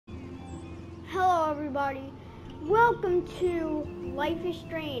everybody. Welcome to Life is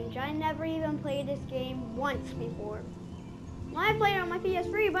Strange. I never even played this game once before. I played it on my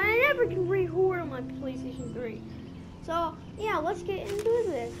PS3, but I never can record on my PlayStation 3. So, yeah, let's get into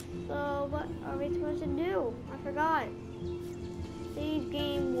this. So, what are we supposed to do? I forgot. Save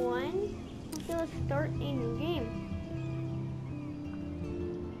game 1. Okay, let's start a new game.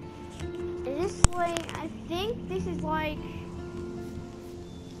 Is this like, I think this is like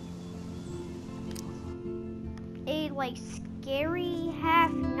a scary,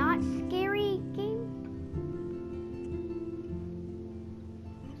 half not scary game.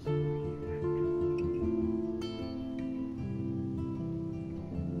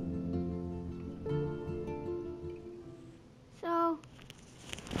 So,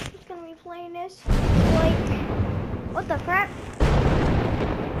 who's gonna be playing this? What the crap?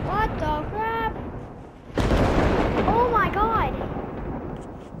 What the crap? Oh my god!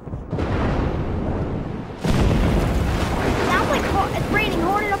 It's raining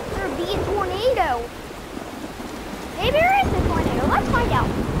hard enough for there to be a tornado. Maybe there is a tornado. Let's find out.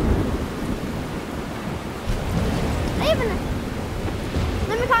 Leave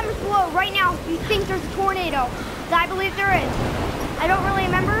in the comments below right now if you think there's a tornado. I believe there is. I don't really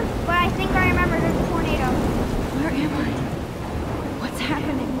remember, but I think I remember there's a tornado. Where am I? What's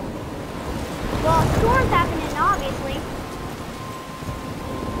happening? Well, a storm's happening, obviously.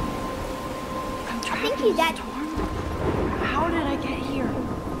 I'm trapped I think he's at. How did I get here?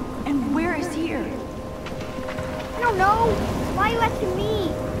 And where is here? I don't know. Why are you asking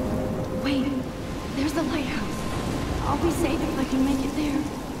me? Wait, there's the lighthouse. I'll be safe if I can make it there.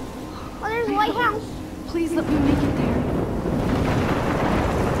 Oh, there's a lighthouse. Please let me make it there.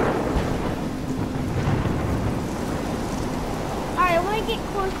 Alright, when I get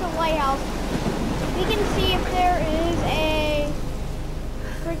close to the lighthouse, we can see if there is a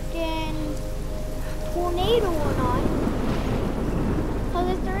freaking tornado or not.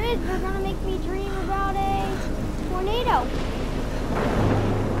 Because if there is, they're going to make me dream about a tornado.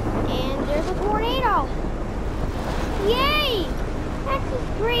 And there's a tornado. Yay! That's just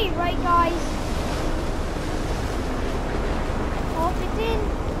great, right guys? Well, if it's in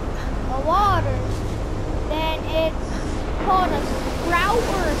the water, then it's called a sprout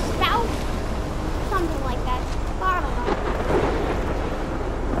or a spout. Something like that. I don't know.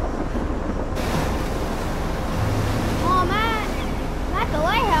 Oh man, I'm at the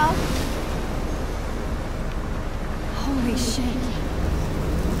lighthouse. Holy shit.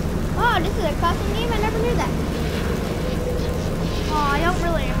 Oh, this is a custom game? I never knew that. Oh, I don't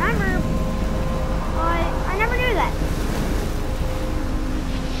really remember. I never knew that.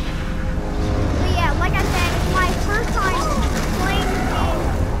 But yeah, like I said, it's my first time playing this game.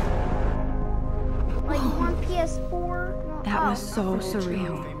 On PS4. That was so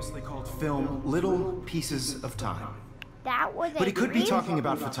surreal. Famously called film Little Pieces of Time. That was But he could be talking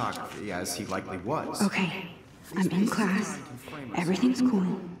about photography, as he likely was. Okay, I'm in class. Everything's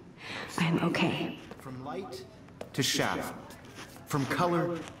cool. I'm okay. From light to shadow. From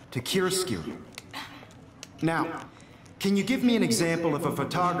color to chiaroscuro. Now, can you give me an example of a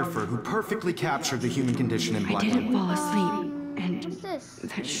photographer who perfectly captured the human condition in black and I didn't white? fall asleep, and What's this?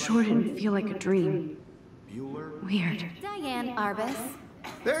 that sure didn't feel like a dream. Weird. Diane Arbus.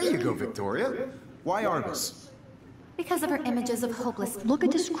 There you go, Victoria. Why Arbus? Because of her images of hopeless... Look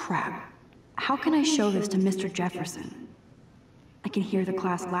at this crap. How can I show this to Mr. Jefferson? I can hear the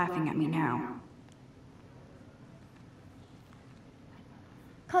class laughing at me now.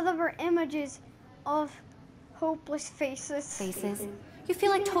 Because of her images of hopeless faces. faces. You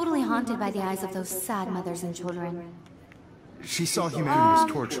feel like totally haunted by the eyes of those sad mothers and children. She saw humanity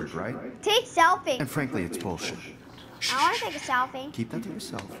as tortured, right? Take selfie. And frankly, it's bullshit. I want to take a selfie. Keep that to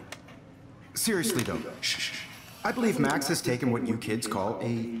yourself. Seriously, though, I believe Max has taken what you kids call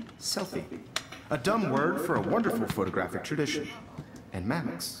a selfie. A dumb word for a wonderful photographic tradition. And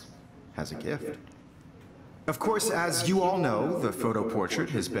Max has a gift. Of course, as you all know, the photo portrait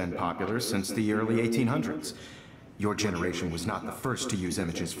has been popular since the early 1800s. Your generation was not the first to use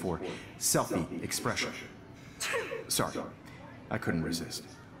images for selfie expression. Sorry, I couldn't resist.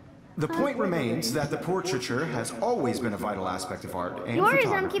 The point remains that the portraiture has always been a vital aspect of art and The only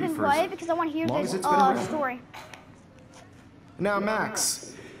reason I'm photography keeping for quiet because I want to hear long this as it's been around. story. Now,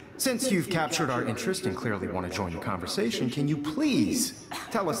 Max, since you've captured our interest and clearly want to join the conversation, can you please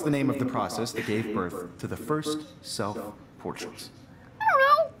tell us the name of the process that gave birth to the first self-portraits? I don't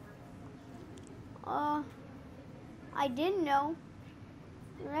know. I didn't know.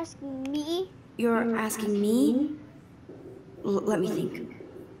 You're asking me? You're asking me? Let me think.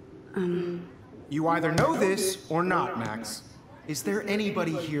 You either know this or not, Max. Is there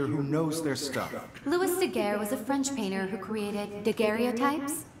anybody here who knows their stuff? Louis Daguerre was a French painter who created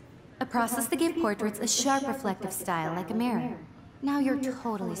daguerreotypes, a process that gave portraits a sharp reflective style like a mirror. Now you're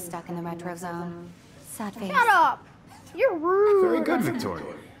totally stuck in the retro zone. Sad face. Shut up! You're rude. Very good, Victoria.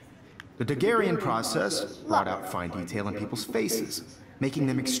 The Daguerrean process brought out fine detail in people's faces, making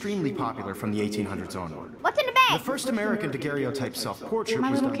them extremely popular from the 1800s onward. What's in the The bag? first American daguerreotype self-portrait My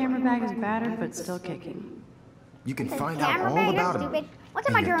was little done. camera bag is battered, but still kicking. You can find out Camera all bag, about you're him. stupid. What's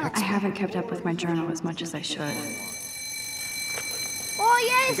in my journal? I haven't kept up with my journal as much as I should. Oh,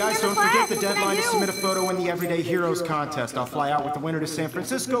 yeah, Hey it's guys, in don't class. forget the What can I deadline to do? submit a photo in the Everyday Heroes contest. I'll fly out with the winner to San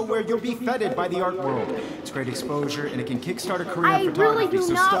Francisco, where you'll be feted by the art world. It's great exposure, and it can kickstart a career I in really photography. do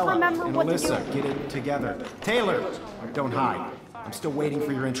So not Stella remember and what to Alyssa, do. get it together. Taylor, don't hide. I'm still waiting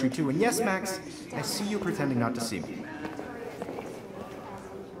for your entry too. And yes, Max, I see you pretending not to see me.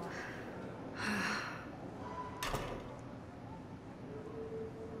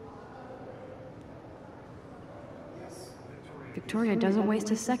 Victoria doesn't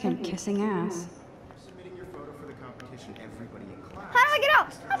waste a second kissing ass. Submitting your photo for the competition, everybody in class. How do I get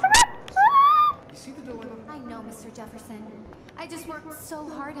out? I forgot. Ah! You see the dilemma? I know, Mr. Jefferson. I just worked so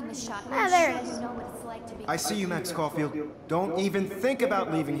hard on the shot. Ah, there it I'm is. sure you know what it's like to be. I see you, Max Caulfield. Don't even think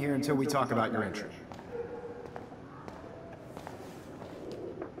about leaving here until we talk about your entry.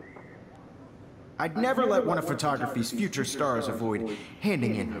 I'd never let one of photography's future stars avoid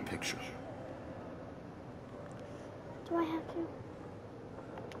handing in her picture. Do I have to?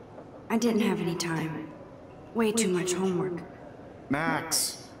 I didn't have any time. Way too much homework.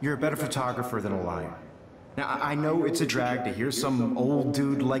 Max, you're a better photographer than a liar. Now, I know it's a drag to hear some old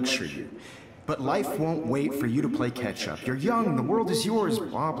dude lecture you, but life won't wait for you to play catch-up. You're young, the world is yours,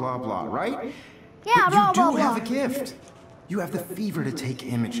 blah, blah, blah, right? Yeah, but blah, you blah, do have blah. a gift. You have the fever to take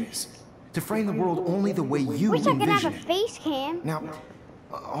images, to frame the world only the way you Wish I could have envision a it. face cam. Now,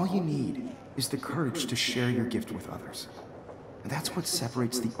 all you need is the courage to share your gift with others. And that's what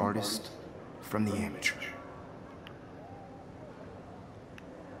separates the artist from the amateur.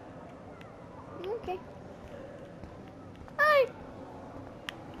 Okay. Hi.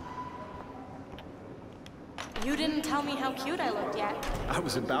 You didn't tell me how cute I looked yet. I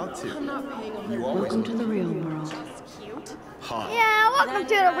was about to. I'm not paying a You always Welcome to the real world. cute. hot. Yeah, welcome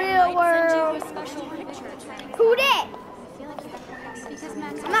to the I real might send you world. a special picture training. Who did? Because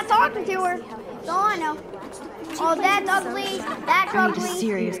Max I'm not talking to her. That's all I know. Oh, that's ugly. That's I need a ugly.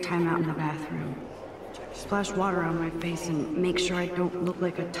 serious timeout in the bathroom. Splash water on my face and make sure I don't look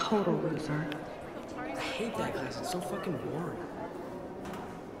like a total loser. I hate that class. It's so fucking boring.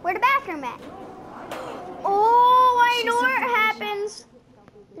 Where the bathroom at? Oh, I know where it happens.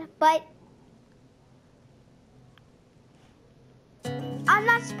 But I'm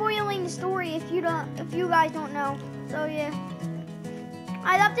not spoiling the story if you guys don't know. So yeah.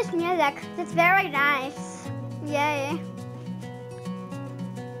 I love this music. It's very nice. Yeah.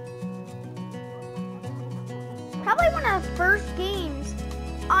 Probably one of the first games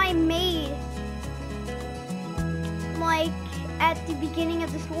I made, like at the beginning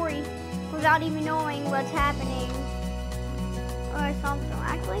of the story, without even knowing what's happening or something.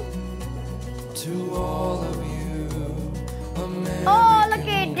 Actually. To all of you, Oh, look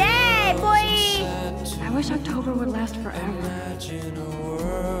at that, boy! I wish October would last forever. imagine a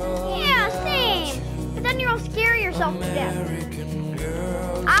world. Yeah, same. But then you'll scare yourself to death. American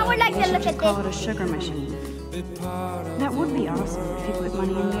girls I would like We to should look just at call this. it a sugar machine. be part of That would be awesome if you put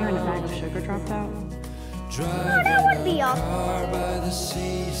money in there and a bag of sugar dropped out. Oh, driving that would be awesome. car by the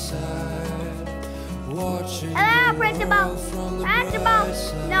seaside, watching Hello, the Principal. world from the Principal. bright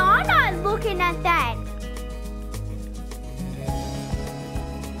side. No, I'm not looking at that.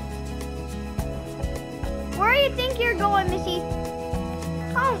 Where do you think you're going, Missy?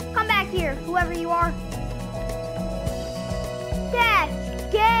 Come back here, whoever you are.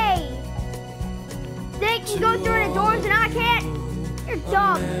 That's gay. They can go through the doors and I can't. You're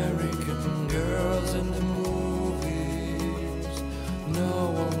dumb. American girls in the movies.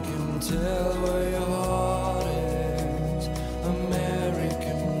 No one can tell where your heart is.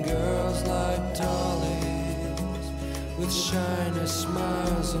 American girls like dollies with shiny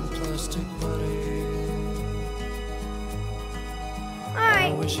smiles and plastic bodies. All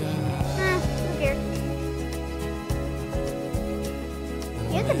right. Wish I Who cares?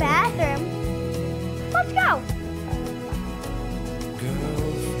 Here's the bathroom. Let's go.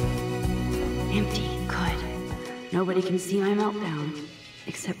 girlfriend. Empty. Good. Nobody can see my meltdown.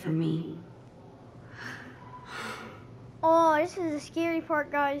 Except for me. Oh, this is the scary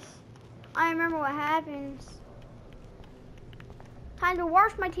part, guys. I remember what happens. Time to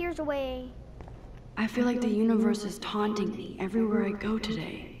wash my tears away. I feel like the universe is taunting me everywhere I go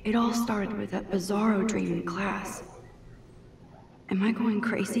today. It all started with that bizarro dream in class. Am I going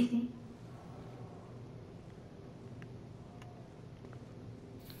crazy?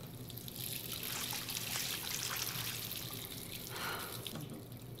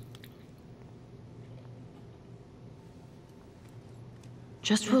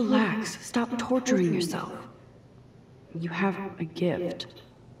 Just relax. Stop torturing yourself. You have a gift.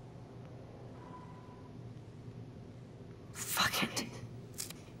 Fuck it.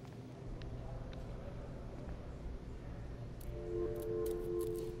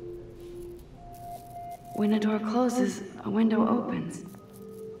 When a door closes, a window opens.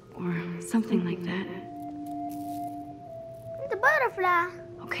 Or something like that. The butterfly.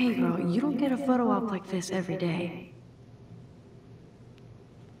 Okay, girl, you don't get a photo op like this every day.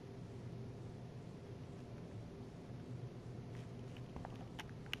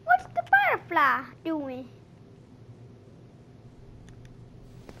 What's the butterfly doing?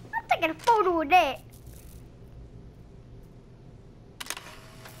 I'm taking a photo of that.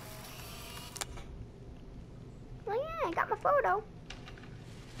 Oh yeah, I got my photo.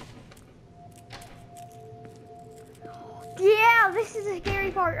 Yeah, this is the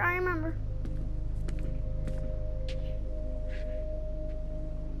scary part, I remember.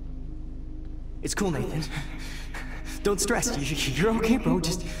 It's cool, Nathan. Don't stress. You're okay, bro.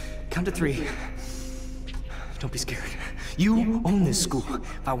 Just count to 3. Don't be scared. You own this school.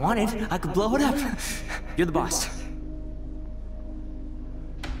 If I wanted, I could blow it up. You're the boss.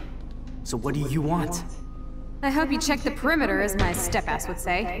 So what do you want? I hope you check the perimeter, as my step-ass would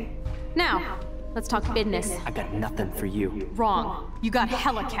say. Now, let's talk business. I got nothing for you. Wrong. You got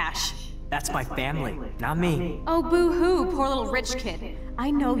hella cash. That's my family, not me. Oh, boo-hoo, poor little rich kid.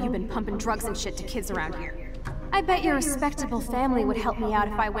 I know you've been pumping drugs and shit to kids around here. I bet your respectable family would help me out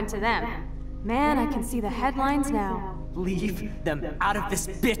if I went to them. Man, I can see the headlines now. Leave them out of this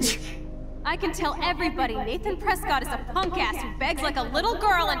bitch! I can tell everybody Nathan Prescott is a punk-ass who begs like a little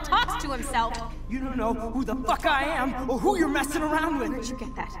girl and talks to himself. You don't know who the fuck I am or who you're messing around with. Where'd you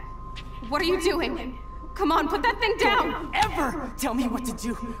get that? What are you doing? Come on, put that thing down! Don't ever tell me what to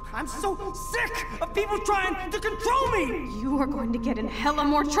do! I'm so sick of people trying to control me! You are going to get in hella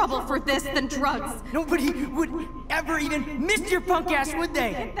more trouble for this than drugs. Nobody would ever even miss your punk ass, would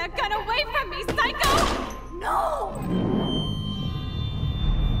they? Get that gun away from me, psycho! No!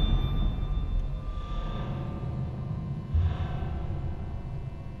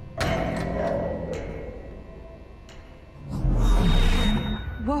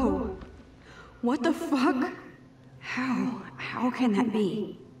 Whoa. What the fuck? How can that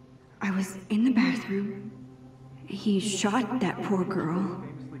be? I was in the bathroom. He shot that poor girl.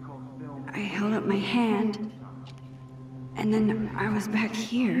 I held up my hand. And then I was back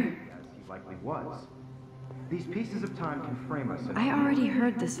here. As he likely was. These pieces of time can frame us. I already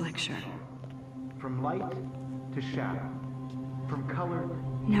heard this lecture. From light to shadow. From color.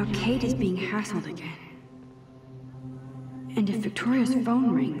 Now Kate is being hassled again. And if Victoria's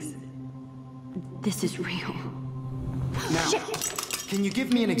phone rings, this is real. Now, can you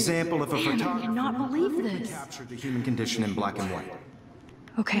give me an example of a Man, I photographer cannot believe who this. captured the human condition in black and white?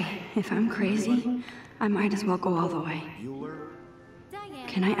 Okay, if I'm crazy, I might as well go all the way.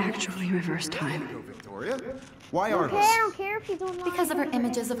 Can I actually reverse time? Go, Victoria. Why Okay, Arbus? I don't care if you don't like Because of her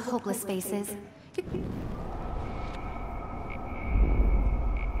images of hopeless faces.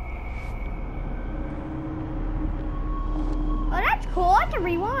 Oh, that's cool. I can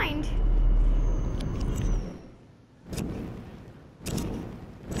rewind.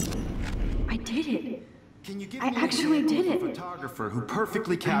 I did it. Can you give I me an actually example did of a it. photographer who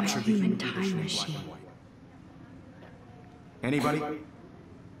perfectly I'm a captured the human human time condition in black machine. and white? Anybody?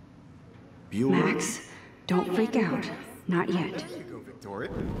 Bueller? Max, don't freak out. Not yet. There you go,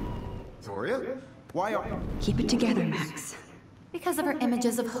 Victoria. Victoria? Why are... Keep it together, Max. Because of her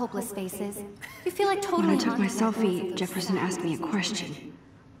images of hopeless faces. You feel like totally When I took my haunted by selfie, those Jefferson asked me a question.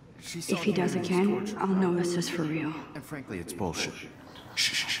 She saw If he does humans again, tortured. I'll know this is for real. And frankly, it's bullshit.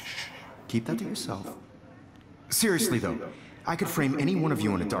 Shh, shh, shh, shh. Keep that to yourself. Seriously, though, I could frame any one of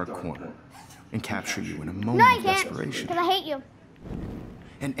you in a dark corner and capture you in a moment No, you of can't. desperation. Because I hate you.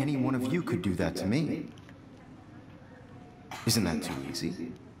 And any one of you could do that to me. Isn't that too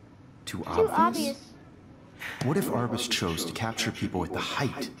easy? Too obvious? Too obvious. What if Arbus chose to capture people at the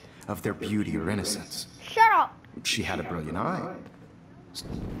height of their beauty or innocence? Shut up. She had a brilliant eye.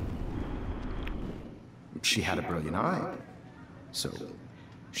 She had a brilliant eye. So,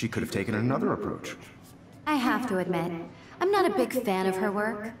 she could have taken another approach. I have to admit, I'm not a big fan of her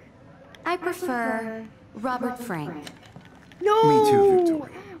work. I prefer Robert Frank. No. Me too,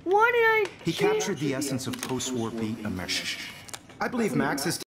 Victoria. Why did I He captured the essence of post-war beat America. I believe Max is